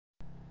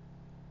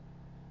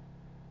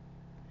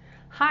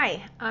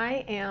Hi,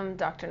 I am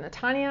Dr.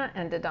 Natanya,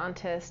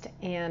 endodontist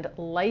and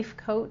life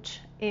coach,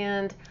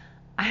 and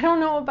I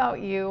don't know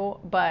about you,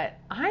 but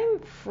I'm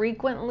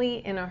frequently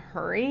in a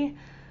hurry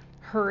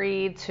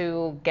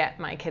to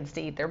get my kids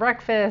to eat their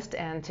breakfast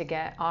and to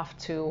get off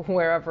to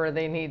wherever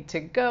they need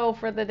to go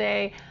for the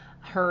day,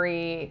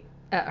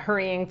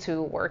 hurrying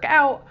to work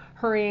out,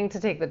 hurrying to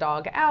take the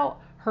dog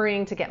out,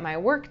 hurrying to get my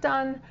work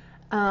done.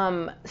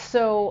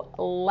 So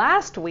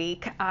last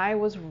week I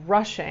was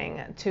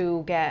rushing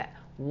to get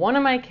one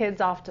of my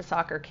kids off to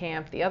soccer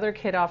camp, the other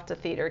kid off to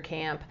theater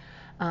camp.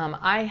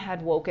 I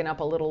had woken up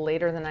a little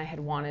later than I had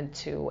wanted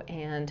to,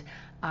 and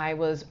I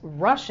was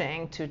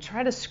rushing to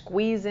try to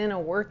squeeze in a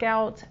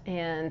workout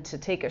and to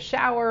take a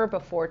shower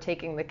before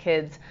taking the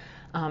kids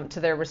to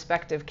their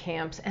respective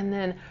camps, and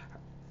then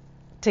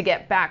to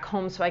get back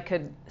home so I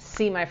could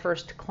see my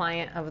first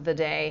client of the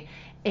day.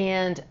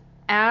 And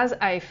as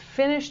I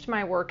finished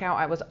my workout,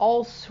 I was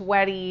all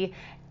sweaty,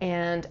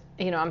 and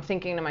I'm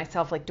thinking to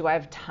myself, like, do I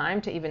have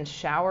time to even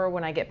shower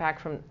when I get back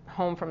from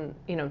home from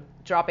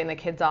dropping the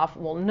kids off?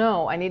 Well,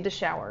 no, I need to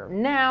shower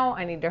now.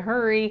 I need to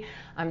hurry.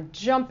 I'm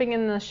jumping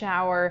in the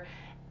shower.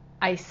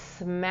 I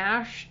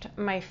smashed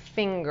my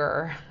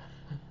finger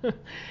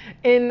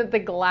in the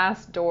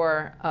glass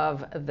door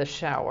of the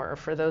shower.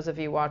 For those of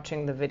you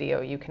watching the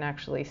video, you can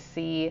actually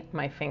see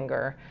my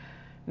finger.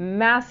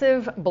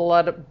 Massive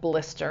blood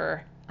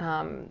blister,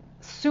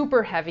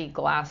 super heavy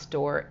glass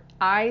door.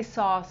 I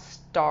saw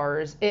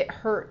stars. It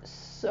hurt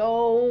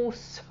so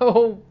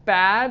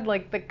bad,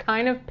 like the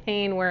kind of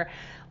pain where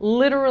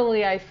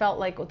literally I felt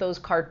like those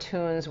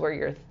cartoons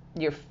where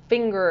your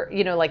finger,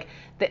 like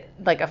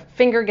a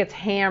finger gets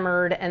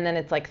hammered and then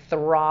it's like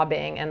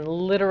throbbing and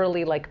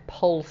literally like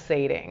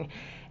pulsating.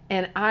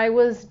 And I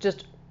was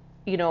just,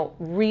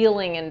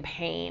 reeling in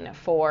pain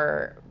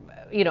for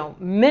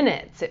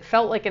minutes. It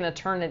felt like an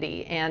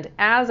eternity. And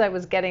as I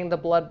was getting the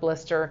blood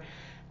blister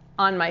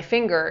on my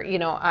finger,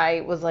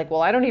 I was like,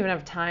 well, I don't even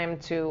have time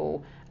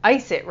to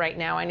ice it right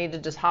now. I need to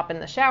just hop in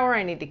the shower.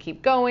 I need to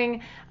keep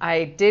going.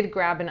 I did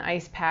grab an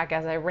ice pack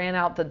as I ran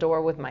out the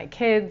door with my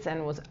kids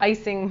and was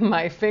icing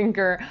my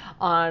finger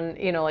on,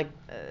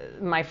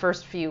 my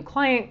first few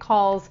client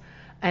calls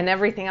and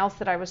everything else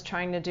that I was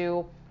trying to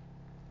do.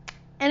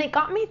 And it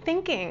got me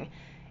thinking,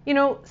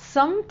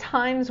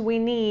 sometimes we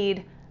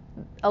need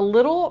a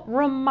little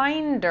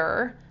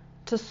reminder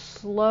to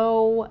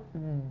slow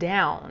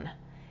down,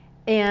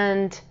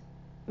 and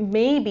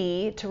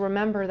maybe to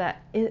remember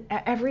that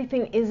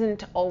everything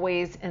isn't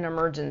always an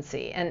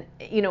emergency. And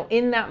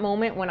in that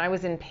moment when I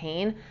was in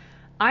pain,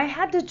 I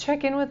had to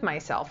check in with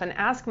myself and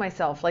ask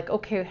myself, like,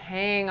 okay,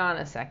 hang on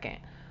a second.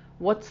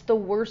 What's the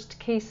worst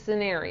case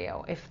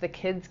scenario if the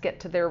kids get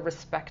to their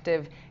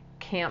respective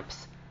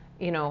camps,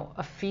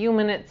 a few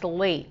minutes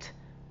late?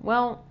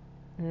 Well,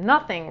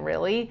 nothing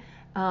really.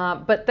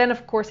 But then,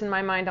 of course, in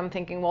my mind, I'm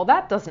thinking, well,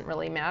 that doesn't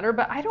really matter,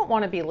 but I don't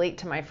want to be late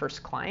to my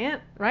first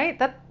client, right?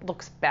 That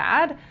looks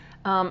bad.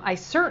 I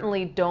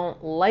certainly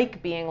don't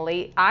like being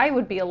late. I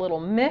would be a little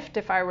miffed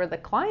if I were the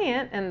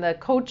client and the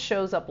coach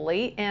shows up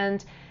late,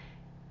 and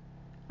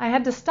I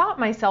had to stop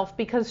myself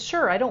because,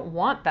 sure, I don't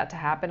want that to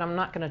happen. I'm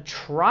not going to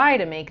try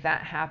to make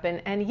that happen,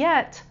 and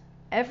yet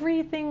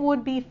everything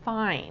would be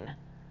fine,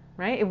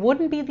 right? It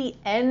wouldn't be the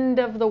end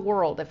of the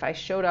world if I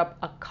showed up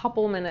a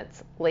couple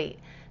minutes late.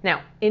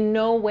 Now, in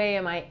no way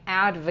am I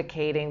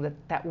advocating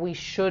that we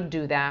should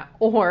do that,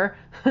 or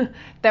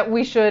that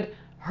we should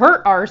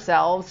hurt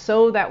ourselves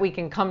so that we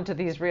can come to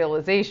these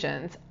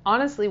realizations.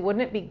 Honestly,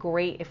 wouldn't it be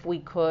great if we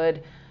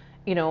could,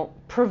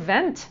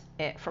 prevent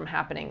it from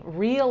happening?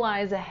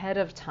 Realize ahead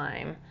of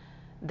time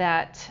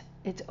that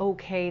it's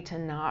okay to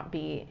not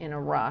be in a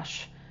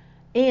rush,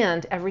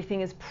 and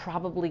everything is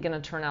probably going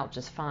to turn out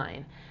just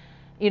fine.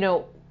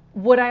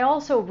 What I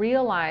also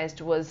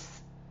realized was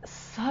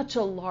such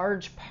a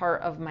large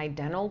part of my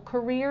dental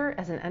career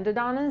as an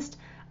endodontist,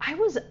 I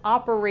was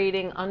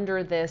operating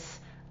under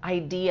this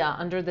idea,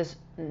 under this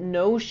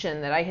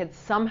notion that I had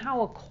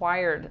somehow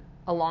acquired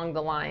along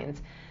the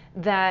lines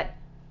that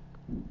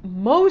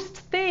most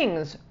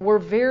things were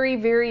very,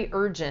 very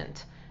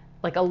urgent.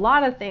 Like a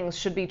lot of things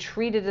should be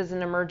treated as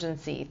an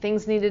emergency.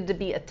 Things needed to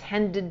be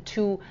attended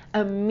to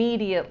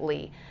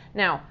immediately.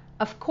 Now,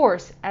 of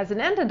course, as an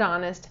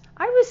endodontist,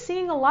 I was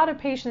seeing a lot of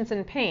patients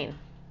in pain.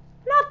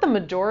 Not the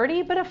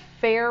majority, but a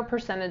fair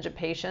percentage of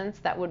patients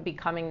that would be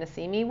coming to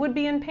see me would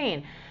be in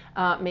pain.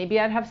 Maybe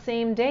I'd have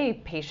same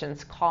day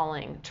patients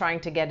calling, trying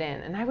to get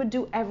in, and I would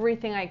do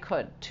everything I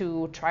could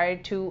to try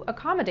to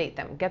accommodate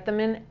them, get them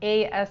in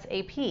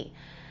ASAP.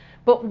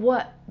 But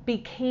what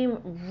became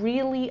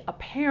really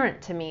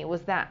apparent to me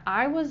was that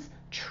I was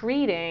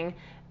treating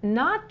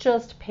not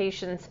just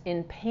patients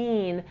in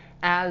pain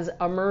as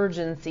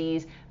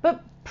emergencies,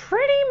 but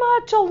pretty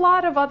much a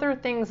lot of other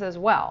things as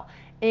well.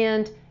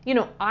 And,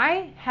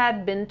 I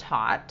had been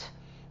taught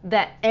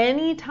that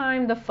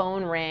anytime the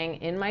phone rang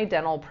in my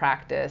dental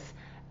practice,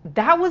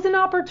 that was an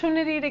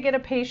opportunity to get a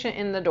patient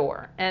in the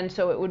door. And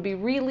so it would be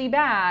really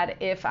bad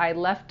if I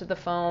left the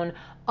phone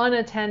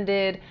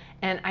unattended.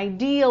 And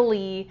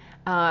ideally,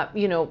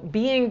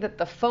 being that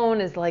the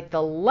phone is like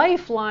the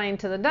lifeline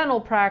to the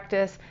dental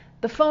practice,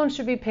 the phone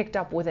should be picked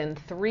up within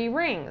 3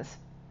 rings,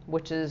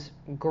 which is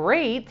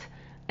great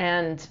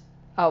and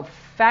a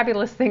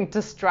fabulous thing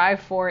to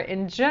strive for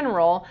in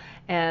general.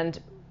 And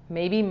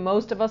maybe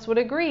most of us would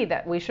agree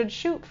that we should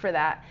shoot for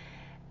that.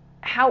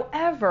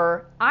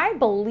 However, I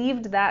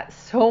believed that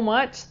so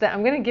much that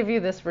I'm going to give you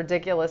this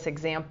ridiculous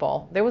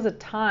example. There was a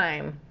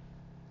time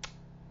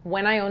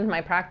when I owned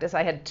my practice,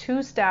 I had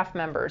 2 staff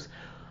members.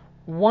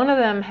 One of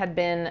them had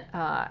been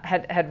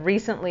had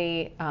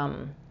recently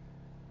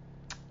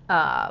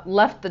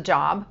left the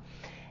job,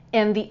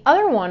 and the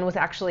other one was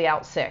actually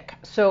out sick.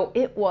 So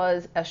it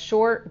was a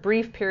short,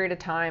 brief period of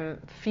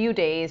time, few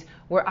days,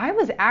 where I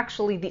was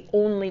actually the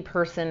only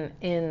person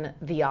in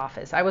the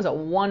office. I was a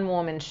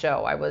one-woman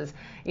show. I was,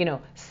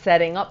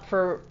 setting up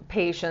for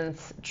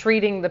patients,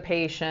 treating the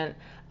patient,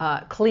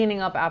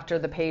 cleaning up after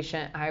the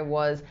patient. I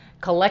was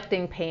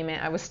collecting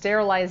payment. I was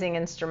sterilizing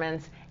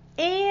instruments.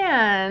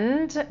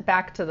 And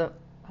back to the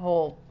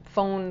whole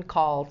phone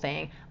call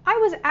thing, I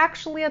was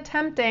actually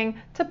attempting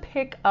to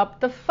pick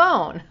up the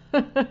phone.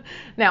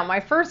 Now,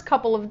 my first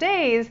couple of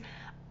days,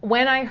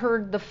 when I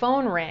heard the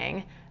phone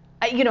ring,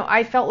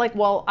 I felt like,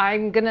 well, I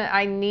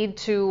need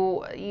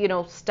to,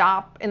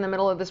 stop in the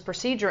middle of this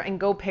procedure and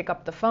go pick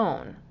up the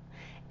phone.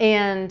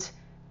 And,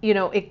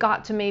 it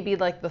got to maybe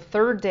like the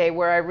 3rd day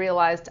where I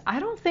realized, I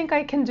don't think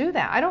I can do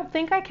that. I don't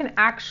think I can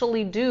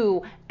actually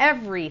do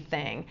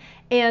everything.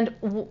 And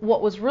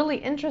what was really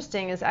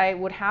interesting is I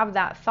would have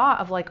that thought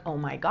of like, oh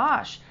my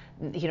gosh,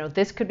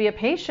 this could be a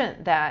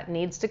patient that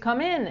needs to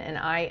come in and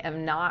I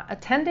am not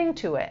attending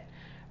to it,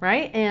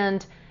 right?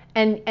 And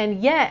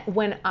yet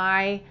when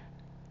I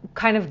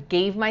kind of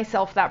gave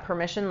myself that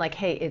permission, like,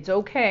 hey, it's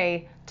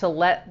okay to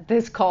let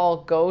this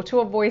call go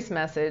to a voice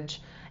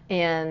message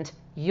and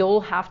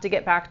you'll have to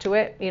get back to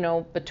it,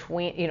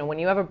 between, when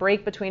you have a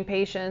break between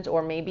patients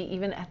or maybe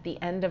even at the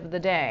end of the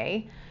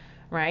day,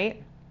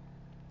 right?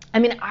 I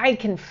mean, I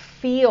can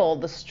feel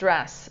the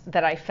stress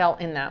that I felt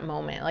in that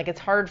moment. Like, it's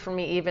hard for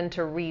me even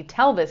to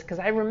retell this because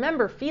I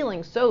remember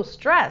feeling so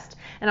stressed,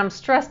 and I'm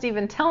stressed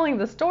even telling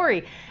the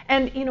story.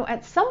 And,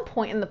 at some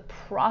point in the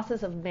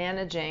process of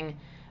managing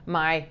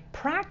my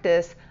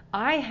practice,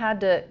 I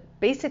had to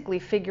basically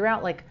figure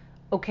out like,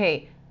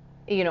 okay,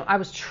 I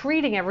was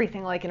treating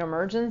everything like an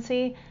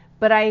emergency,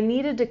 but I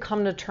needed to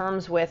come to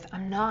terms with,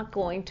 I'm not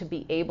going to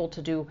be able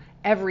to do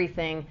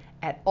everything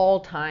at all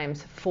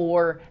times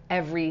for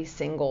every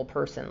single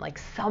person. Like,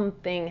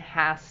 something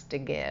has to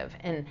give.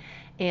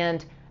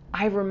 And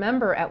I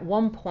remember at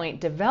one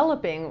point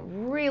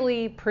developing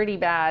really pretty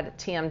bad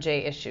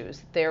TMJ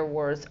issues. There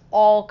was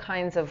all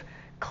kinds of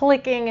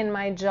clicking in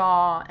my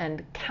jaw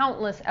and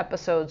countless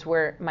episodes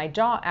where my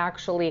jaw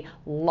actually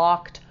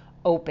locked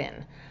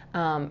open.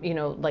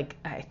 Like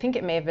I think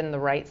it may have been the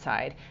right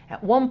side.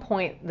 At one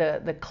point,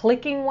 the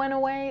clicking went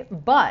away,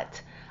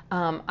 but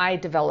I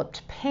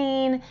developed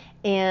pain,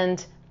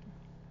 and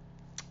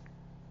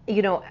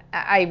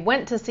I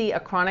went to see a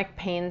chronic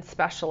pain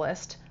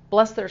specialist,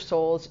 bless their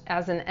souls,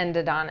 as an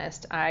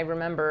endodontist. I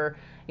remember,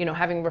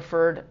 having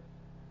referred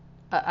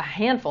a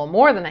handful,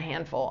 more than a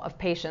handful of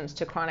patients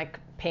to chronic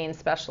pain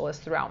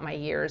specialists throughout my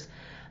years,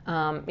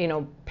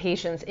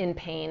 patients in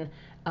pain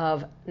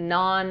of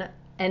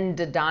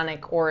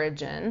non-endodontic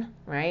origin,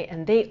 right?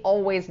 And they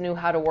always knew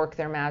how to work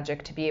their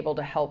magic to be able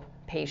to help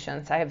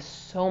patients. I have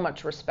so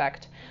much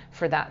respect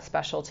for that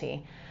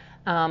specialty.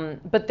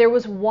 But there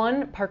was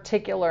one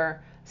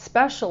particular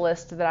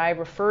specialist that I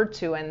referred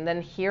to, and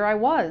then here I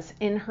was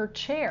in her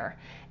chair.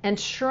 And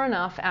sure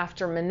enough,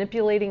 after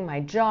manipulating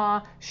my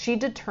jaw, she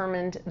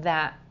determined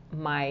that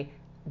my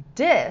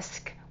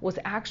disc was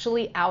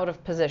actually out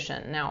of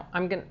position. Now,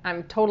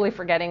 I'm totally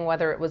forgetting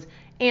whether it was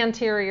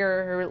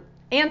anteriorly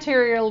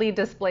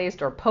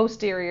displaced or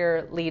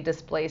posteriorly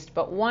displaced,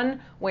 but one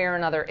way or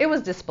another, it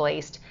was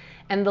displaced.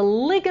 And the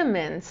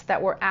ligaments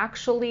that were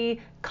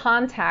actually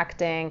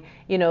contacting,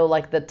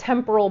 like the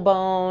temporal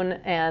bone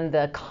and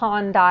the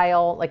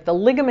condyle, like the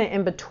ligament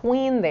in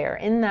between there,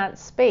 in that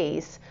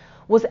space,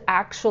 was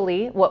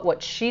actually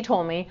what she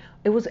told me.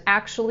 It was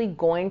actually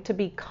going to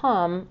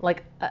become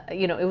like,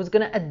 it was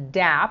going to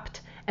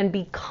adapt and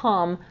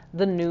become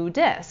the new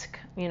disc,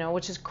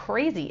 which is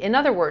crazy. In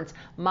other words,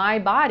 my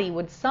body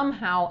would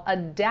somehow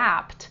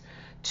adapt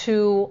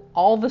to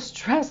all the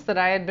stress that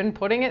I had been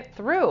putting it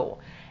through.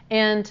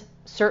 And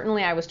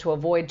certainly I was to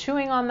avoid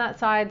chewing on that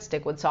side,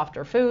 stick with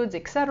softer foods,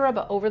 etc.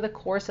 But over the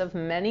course of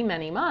many,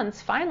 many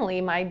months,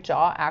 finally my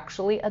jaw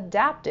actually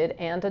adapted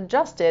and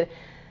adjusted.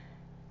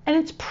 And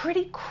it's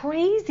pretty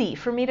crazy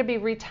for me to be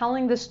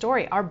retelling this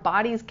story. Our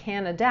bodies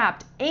can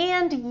adapt,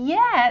 and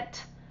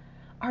yet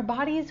our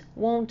bodies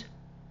won't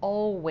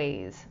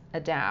always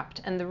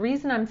adapt. And the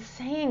reason I'm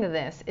saying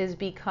this is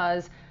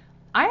because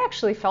I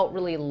actually felt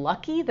really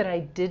lucky that I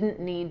didn't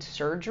need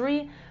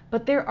surgery,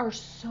 but there are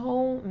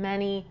so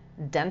many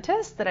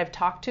dentists that I've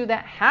talked to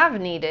that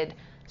have needed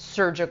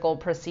surgical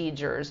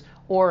procedures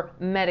or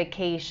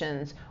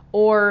medications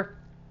or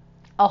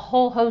a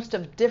whole host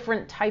of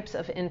different types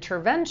of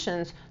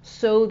interventions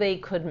so they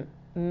could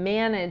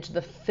manage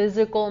the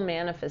physical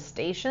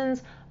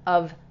manifestations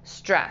of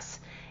stress.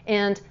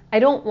 And I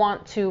don't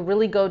want to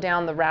really go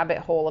down the rabbit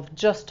hole of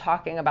just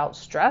talking about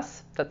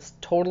stress. That's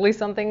totally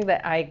something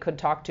that I could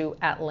talk to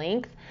at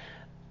length.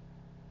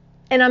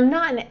 And I'm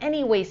not in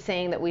any way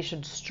saying that we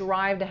should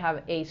strive to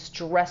have a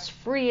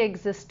stress-free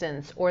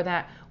existence, or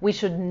that we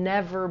should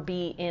never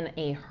be in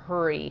a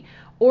hurry,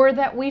 or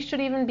that we should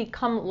even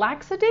become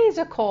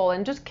lackadaisical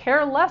and just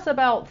care less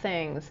about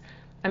things.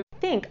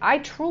 I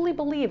truly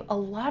believe a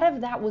lot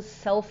of that was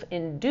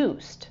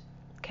self-induced,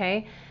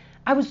 okay?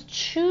 I was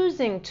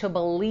choosing to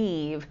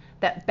believe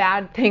that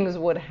bad things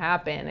would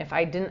happen if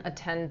I didn't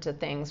attend to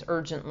things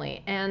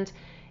urgently. And,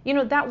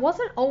 that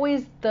wasn't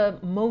always the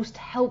most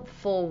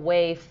helpful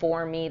way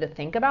for me to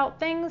think about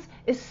things,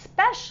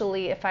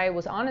 especially if I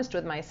was honest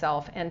with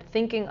myself and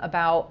thinking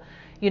about,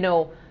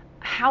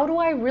 how do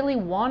I really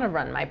want to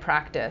run my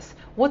practice?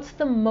 What's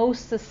the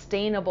most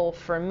sustainable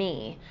for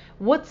me?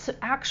 What's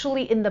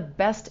actually in the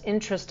best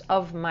interest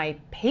of my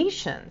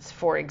patients,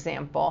 for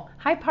example?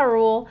 Hi,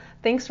 Parul.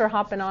 Thanks for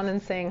hopping on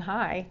and saying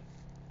hi.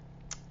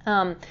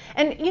 The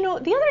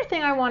other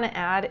thing I want to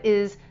add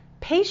is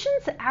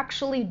patients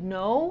actually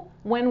know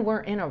when we're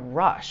in a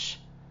rush.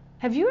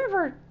 Have you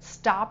ever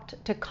stopped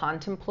to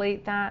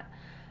contemplate that?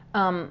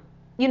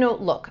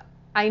 Look,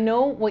 I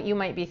know what you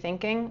might be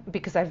thinking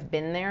because I've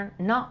been there.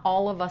 Not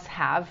all of us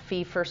have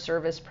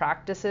fee-for-service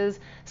practices.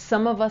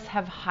 Some of us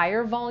have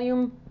higher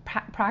volume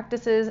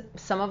practices.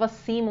 Some of us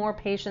see more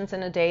patients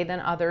in a day than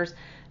others.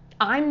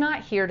 I'm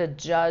not here to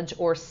judge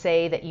or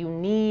say that you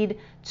need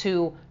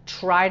to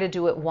try to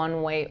do it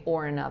one way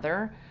or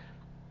another.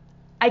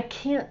 I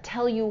can't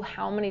tell you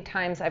how many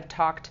times I've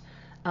talked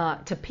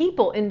to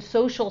people in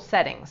social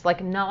settings,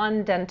 like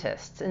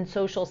non-dentists in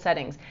social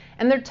settings,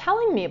 and they're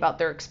telling me about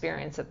their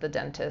experience at the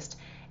dentist.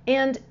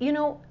 And,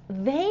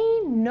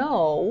 they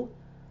know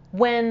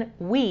when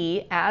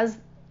we, as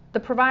the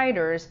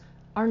providers,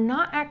 are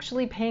not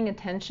actually paying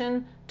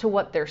attention to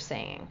what they're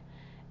saying.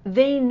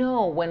 They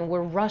know when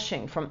we're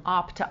rushing from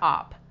op to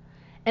op.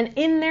 And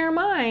in their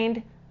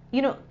mind,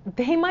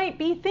 they might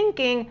be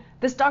thinking,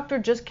 this doctor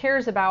just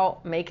cares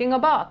about making a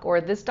buck, or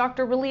this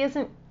doctor really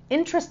isn't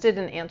interested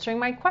in answering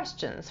my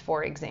questions,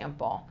 for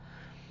example.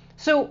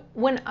 So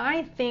when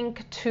I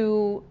think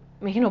to,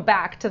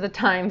 back to the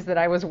times that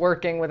I was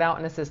working without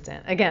an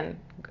assistant, again,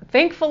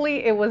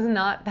 thankfully it was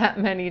not that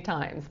many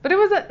times, but it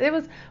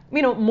was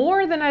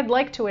more than I'd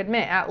like to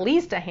admit, at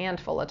least a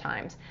handful of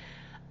times.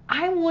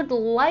 I would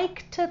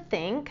like to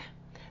think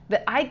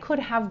that I could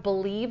have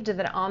believed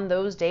that on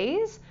those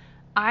days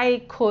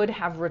I could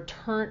have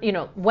returned,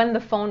 when the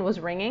phone was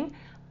ringing,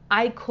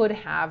 I could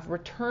have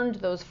returned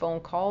those phone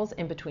calls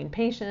in between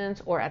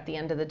patients or at the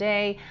end of the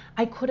day.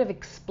 I could have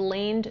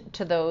explained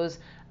to those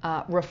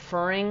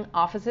referring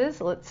offices,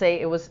 let's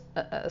say it was,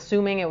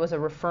 assuming it was a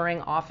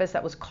referring office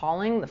that was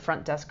calling the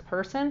front desk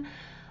person,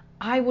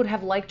 I would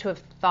have liked to have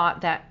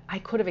thought that I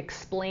could have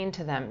explained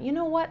to them, you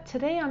know what,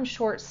 today I'm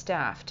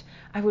short-staffed.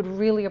 I would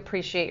really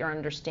appreciate your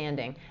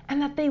understanding,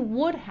 and that they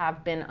would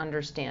have been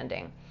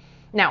understanding.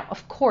 Now,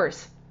 of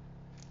course,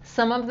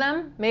 some of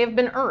them may have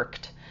been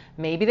irked.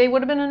 Maybe they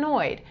would have been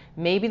annoyed.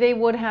 Maybe they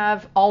would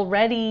have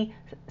already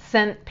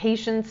sent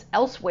patients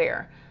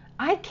elsewhere.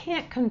 I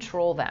can't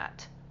control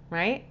that,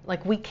 right?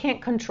 Like, we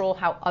can't control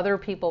how other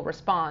people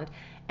respond.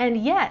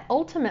 And yet,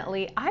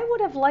 ultimately, I would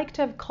have liked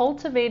to have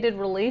cultivated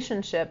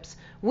relationships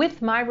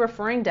with my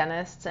referring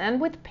dentists and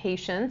with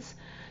patients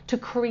to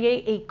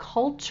create a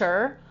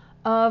culture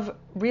of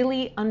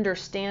really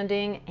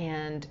understanding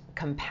and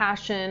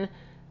compassion,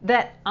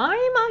 that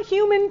I'm a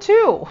human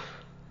too.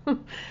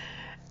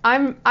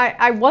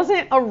 I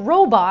wasn't a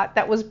robot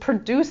that was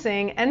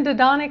producing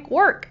endodontic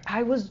work.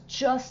 I was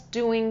just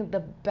doing the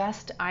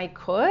best I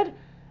could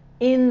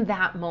in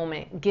that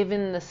moment,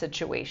 given the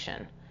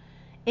situation.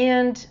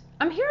 And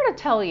I'm here to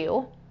tell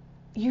you,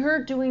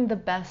 you're doing the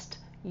best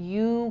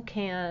you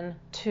can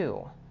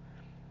too.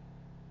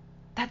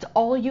 That's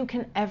all you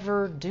can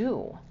ever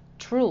do,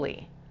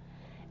 truly.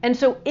 And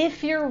so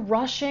if you're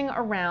rushing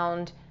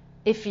around,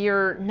 if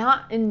you're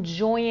not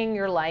enjoying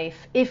your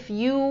life, if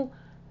you,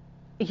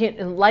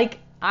 like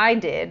I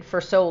did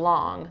for so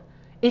long,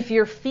 if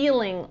you're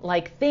feeling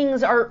like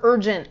things are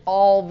urgent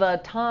all the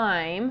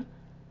time,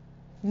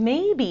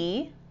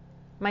 maybe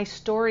my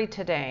story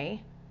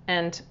today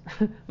and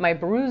my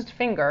bruised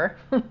finger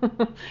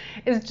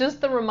is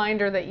just the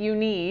reminder that you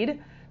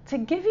need to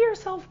give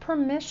yourself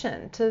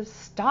permission to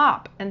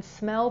stop and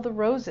smell the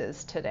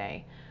roses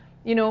today.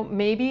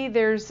 Maybe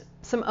there's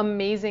some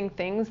amazing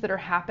things that are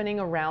happening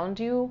around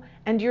you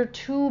and you're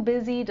too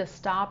busy to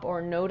stop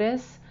or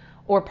notice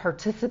or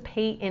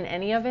participate in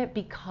any of it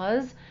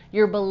because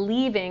you're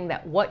believing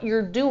that what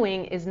you're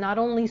doing is not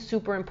only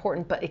super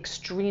important but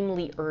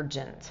extremely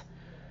urgent.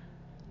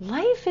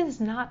 Life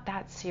is not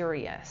that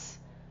serious.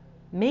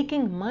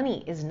 Making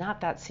money is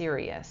not that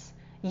serious.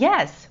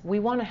 Yes, we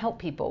want to help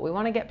people. We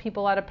want to get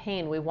people out of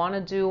pain. We want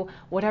to do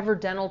whatever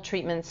dental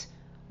treatments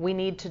we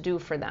need to do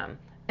for them.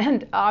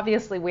 And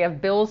obviously we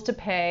have bills to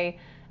pay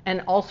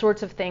and all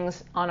sorts of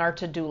things on our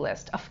to-do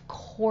list. Of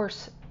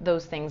course,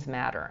 those things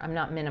matter. I'm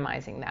not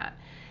minimizing that.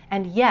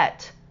 And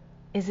yet,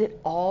 is it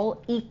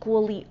all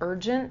equally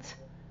urgent?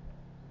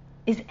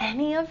 Is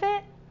any of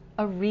it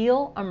a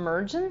real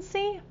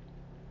emergency?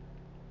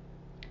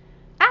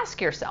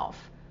 Ask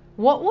yourself,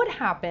 what would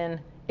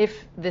happen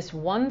if this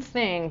one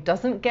thing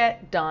doesn't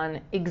get done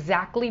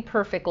exactly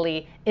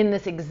perfectly in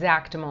this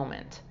exact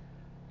moment?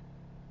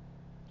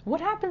 What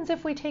happens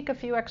if we take a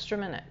few extra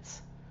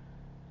minutes?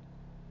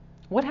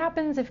 What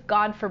happens if,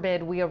 God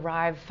forbid, we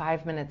arrive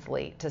 5 minutes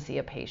late to see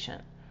a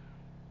patient?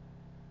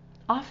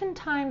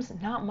 Oftentimes,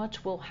 not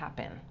much will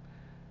happen.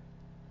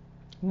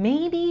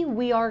 Maybe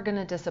we are going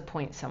to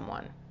disappoint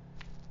someone.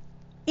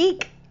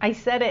 Eek! I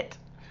said it.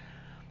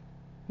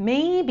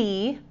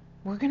 Maybe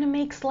we're going to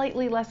make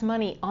slightly less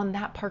money on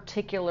that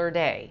particular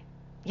day.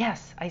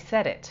 Yes, I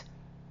said it.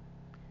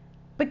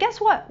 But guess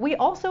what? We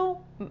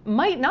also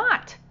might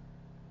not,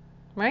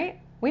 right?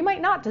 We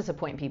might not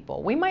disappoint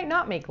people. We might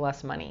not make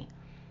less money.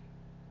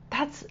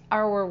 That's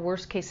our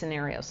worst case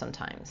scenario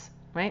sometimes,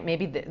 right?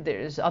 Maybe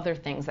there's other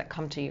things that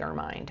come to your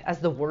mind as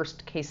the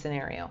worst case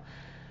scenario.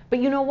 But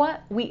you know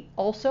what? We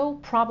also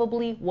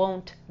probably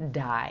won't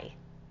die.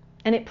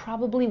 And it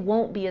probably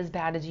won't be as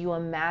bad as you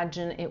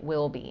imagine it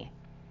will be.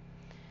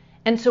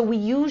 And so we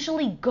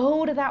usually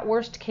go to that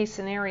worst case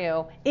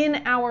scenario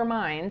in our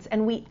minds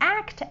and we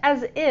act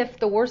as if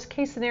the worst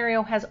case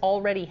scenario has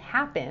already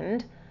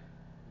happened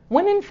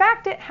when in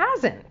fact it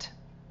hasn't,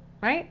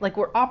 right? Like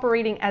we're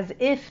operating as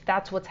if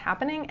that's what's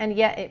happening and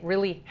yet it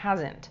really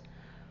hasn't.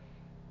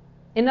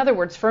 In other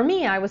words, for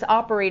me, I was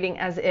operating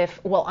as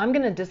if, well, I'm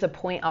going to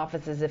disappoint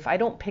offices if I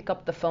don't pick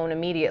up the phone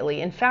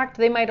immediately. In fact,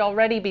 they might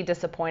already be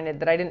disappointed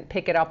that I didn't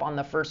pick it up on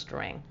the first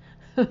ring.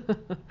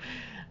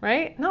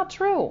 Right? Not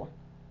true.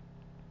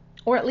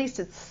 Or at least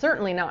it's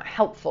certainly not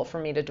helpful for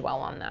me to dwell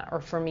on that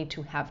or for me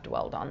to have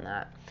dwelled on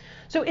that.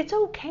 So it's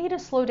okay to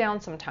slow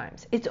down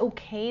sometimes. It's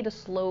okay to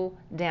slow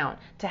down,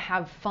 to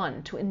have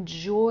fun, to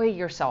enjoy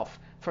yourself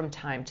from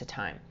time to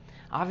time.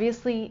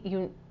 Obviously,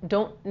 you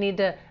don't need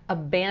to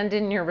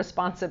abandon your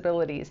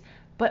responsibilities,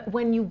 but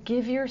when you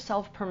give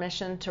yourself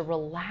permission to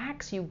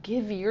relax, you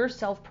give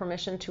yourself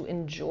permission to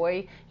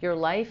enjoy your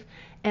life.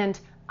 And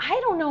I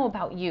don't know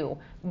about you,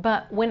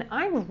 but when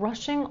I'm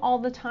rushing all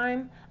the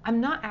time,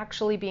 I'm not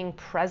actually being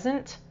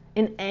present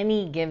in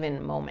any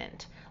given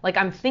moment. Like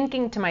I'm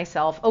thinking to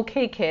myself,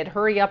 okay, kid,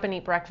 hurry up and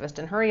eat breakfast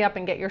and hurry up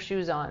and get your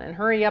shoes on and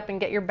hurry up and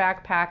get your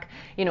backpack,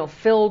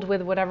 filled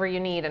with whatever you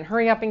need and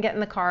hurry up and get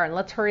in the car and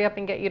let's hurry up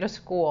and get you to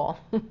school.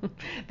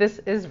 This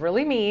is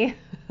really me.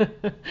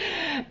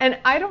 And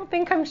I don't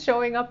think I'm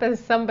showing up as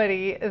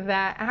somebody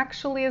that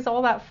actually is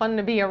all that fun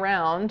to be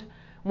around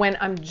when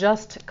I'm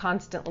just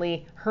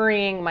constantly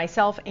hurrying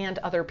myself and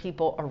other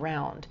people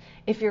around.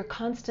 If you're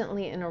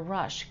constantly in a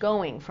rush,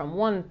 going from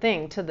one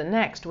thing to the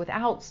next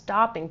without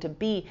stopping to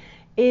be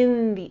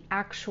in the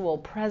actual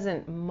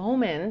present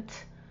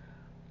moment,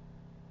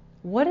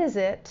 what is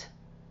it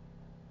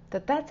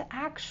that's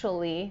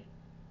actually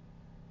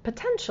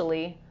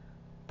potentially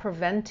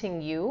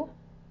preventing you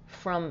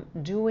from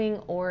doing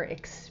or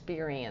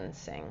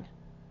experiencing?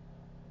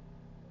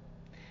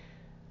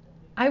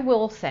 I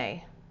will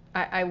say,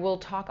 I will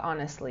talk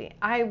honestly,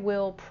 I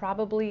will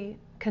probably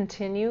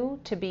continue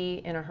to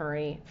be in a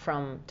hurry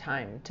from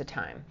time to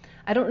time.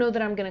 I don't know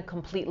that I'm going to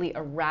completely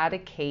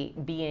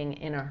eradicate being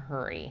in a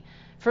hurry.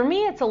 For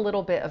me, it's a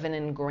little bit of an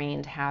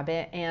ingrained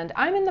habit, and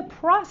I'm in the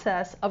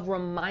process of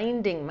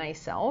reminding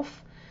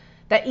myself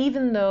that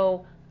even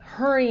though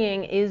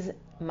hurrying is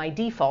my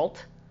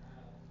default,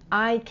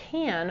 I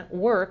can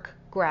work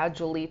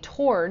gradually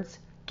towards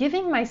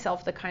giving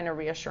myself the kind of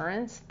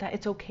reassurance that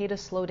it's okay to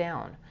slow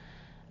down.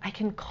 I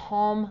can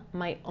calm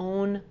my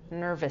own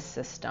nervous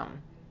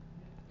system.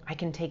 I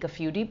can take a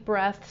few deep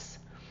breaths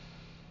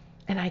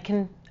and I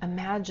can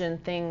imagine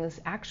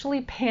things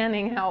actually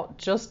panning out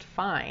just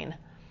fine.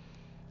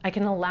 I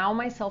can allow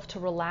myself to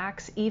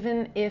relax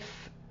even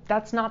if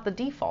that's not the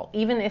default.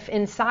 Even if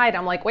inside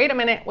I'm like, wait a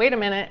minute,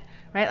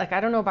 right? Like, I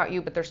don't know about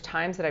you, but there's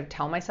times that I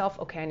tell myself,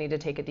 okay, I need to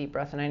take a deep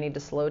breath and I need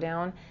to slow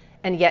down.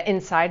 And yet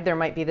inside there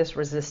might be this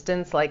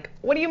resistance like,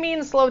 what do you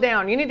mean slow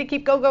down? You need to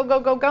keep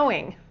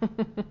going.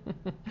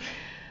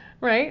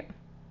 Right?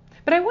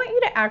 But I want you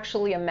to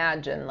actually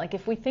imagine, like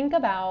if we think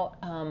about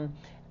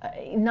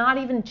not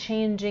even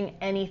changing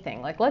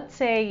anything. Like let's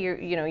say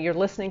you're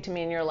listening to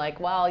me and you're like,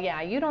 well,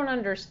 yeah, you don't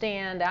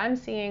understand. I'm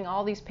seeing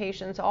all these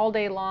patients all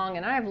day long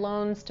and I have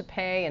loans to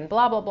pay and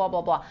blah, blah, blah,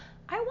 blah, blah.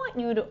 I want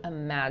you to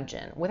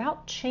imagine,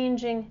 without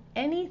changing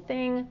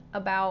anything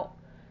about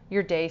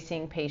your day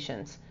seeing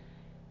patients,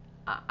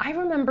 I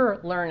remember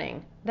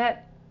learning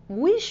that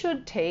we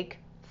should take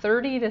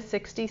 30 to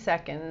 60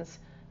 seconds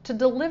to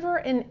deliver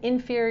an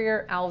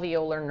inferior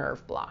alveolar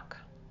nerve block.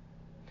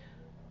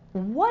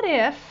 What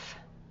if,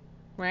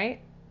 right?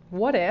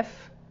 What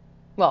if,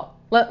 well,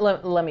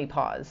 let me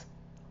pause.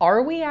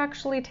 Are we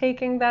actually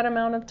taking that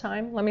amount of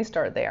time? Let me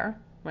start there,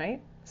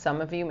 right? Some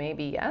of you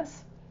maybe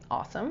yes,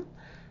 awesome.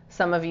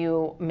 Some of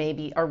you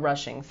maybe are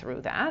rushing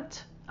through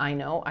that. I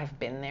know I've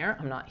been there.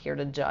 I'm not here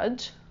to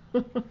judge.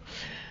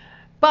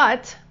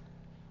 But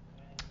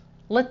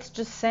let's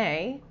just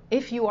say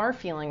if you are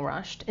feeling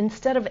rushed,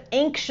 instead of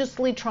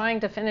anxiously trying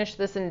to finish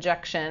this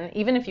injection,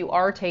 even if you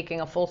are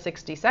taking a full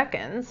 60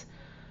 seconds,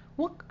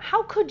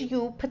 how could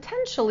you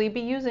potentially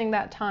be using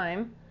that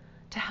time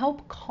to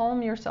help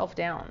calm yourself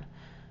down?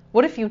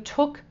 What if you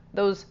took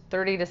those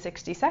 30 to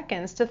 60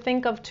 seconds to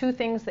think of 2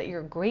 things that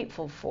you're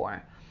grateful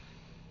for,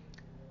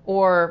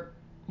 or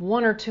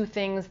 1 or 2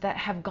 things that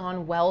have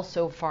gone well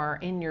so far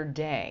in your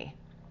day?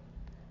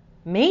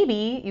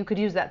 Maybe you could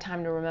use that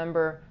time to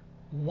remember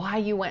why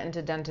you went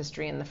into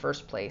dentistry in the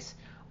first place,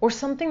 or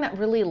something that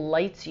really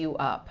lights you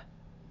up,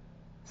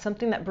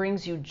 something that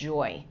brings you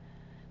joy.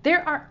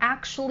 There are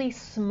actually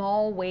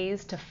small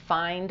ways to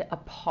find a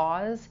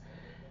pause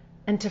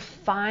and to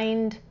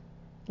find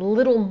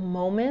little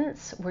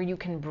moments where you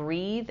can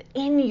breathe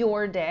in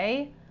your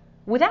day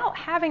without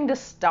having to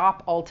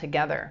stop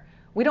altogether.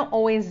 We don't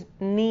always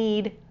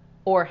need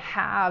or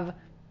have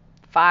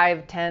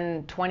 5,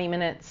 10, 20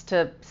 minutes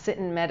to sit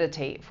and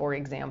meditate, for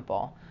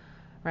example,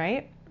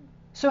 right?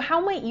 So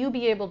how might you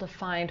be able to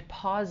find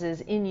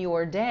pauses in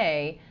your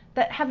day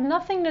that have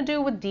nothing to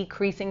do with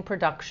decreasing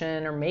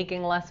production or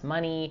making less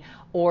money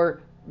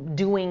or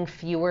doing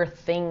fewer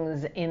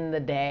things in the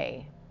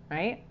day,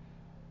 right?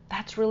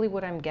 That's really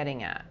what I'm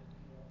getting at.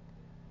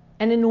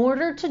 And in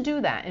order to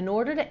do that, in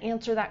order to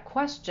answer that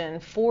question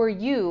for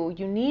you,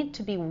 you need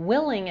to be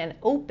willing and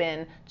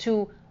open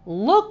to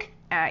look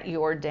at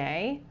your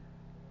day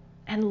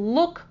and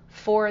look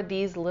for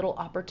these little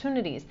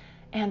opportunities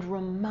and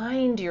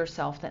remind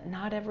yourself that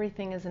not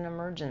everything is an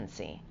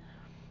emergency.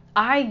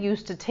 I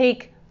used to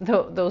take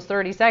those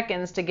 30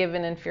 seconds to give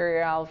an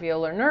inferior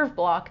alveolar nerve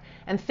block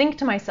and think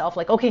to myself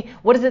like, okay,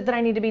 what is it that I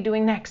need to be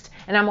doing next?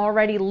 And I'm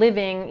already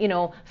living,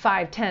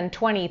 5, 10,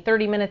 20,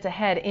 30 minutes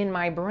ahead in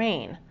my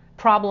brain,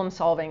 problem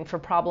solving for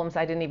problems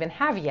I didn't even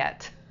have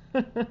yet.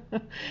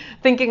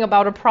 Thinking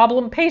about a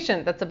problem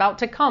patient that's about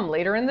to come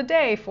later in the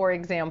day, for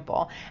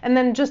example, and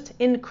then just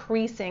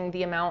increasing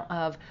the amount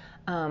of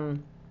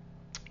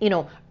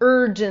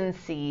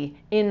urgency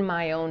in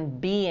my own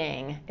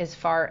being as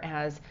far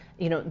as,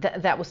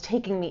 that was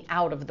taking me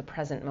out of the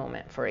present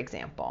moment, for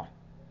example.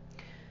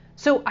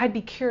 So I'd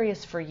be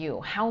curious for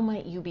you, how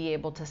might you be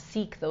able to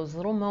seek those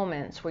little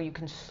moments where you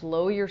can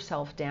slow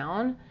yourself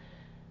down,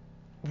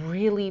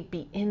 really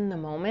be in the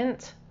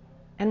moment,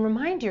 and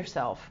remind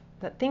yourself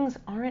that things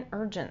aren't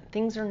urgent.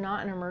 Things are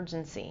not an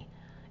emergency.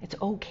 It's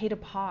okay to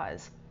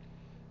pause.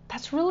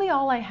 That's really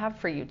all I have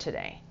for you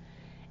today.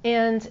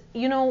 And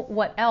you know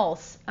what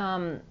else?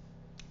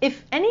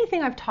 If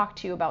anything I've talked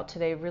to you about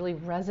today really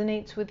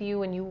resonates with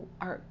you and you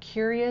are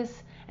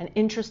curious and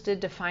interested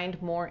to find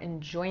more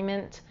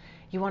enjoyment,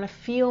 you want to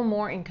feel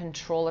more in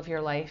control of your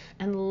life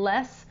and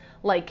less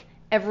like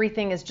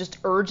everything is just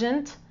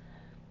urgent,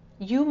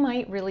 you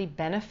might really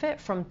benefit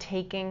from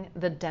taking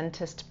the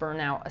dentist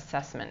burnout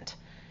assessment.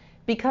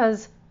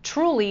 Because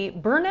truly,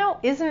 burnout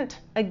isn't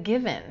a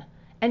given.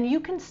 And you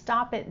can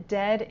stop it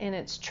dead in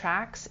its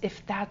tracks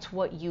if that's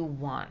what you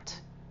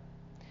want.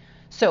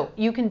 So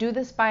you can do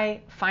this by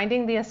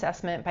finding the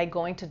assessment by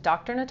going to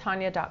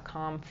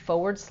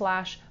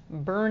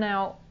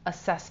drnatanya.com/burnout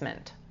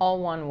assessment. All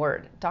one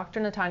word.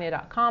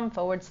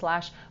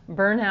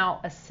 drnatanya.com/burnout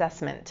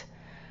assessment.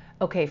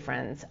 Okay,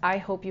 friends, I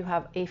hope you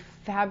have a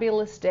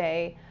fabulous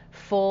day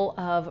full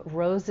of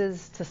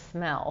roses to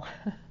smell.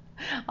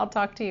 I'll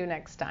talk to you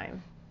next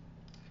time.